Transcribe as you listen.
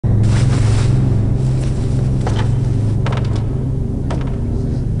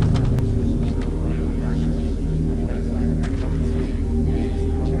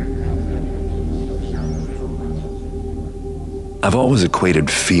I've always equated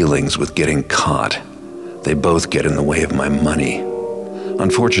feelings with getting caught. They both get in the way of my money.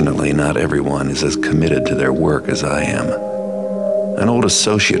 Unfortunately, not everyone is as committed to their work as I am. An old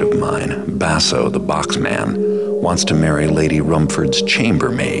associate of mine, Basso the boxman, wants to marry Lady Rumford's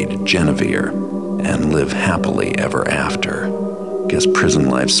chambermaid, Genevieve, and live happily ever after. Guess prison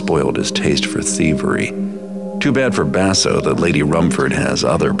life spoiled his taste for thievery. Too bad for Basso that Lady Rumford has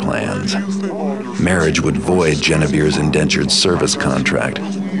other plans. Marriage would void Genevieve's indentured service contract,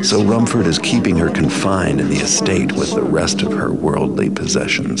 so Rumford is keeping her confined in the estate with the rest of her worldly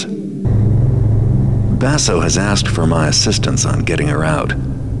possessions. Basso has asked for my assistance on getting her out,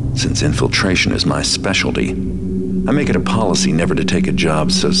 since infiltration is my specialty. I make it a policy never to take a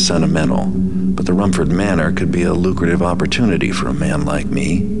job so sentimental, but the Rumford Manor could be a lucrative opportunity for a man like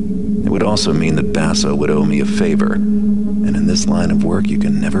me. It would also mean that Basso would owe me a favor, and in this line of work you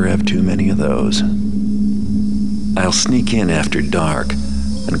can never have too many of those. I'll sneak in after dark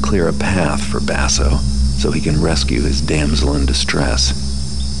and clear a path for Basso so he can rescue his damsel in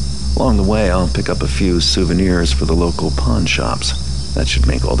distress. Along the way, I'll pick up a few souvenirs for the local pawn shops. That should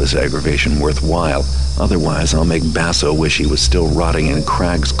make all this aggravation worthwhile. Otherwise, I'll make Basso wish he was still rotting in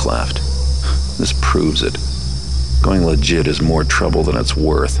Crag's Cleft. This proves it. Going legit is more trouble than it's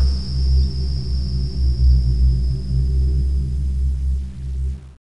worth.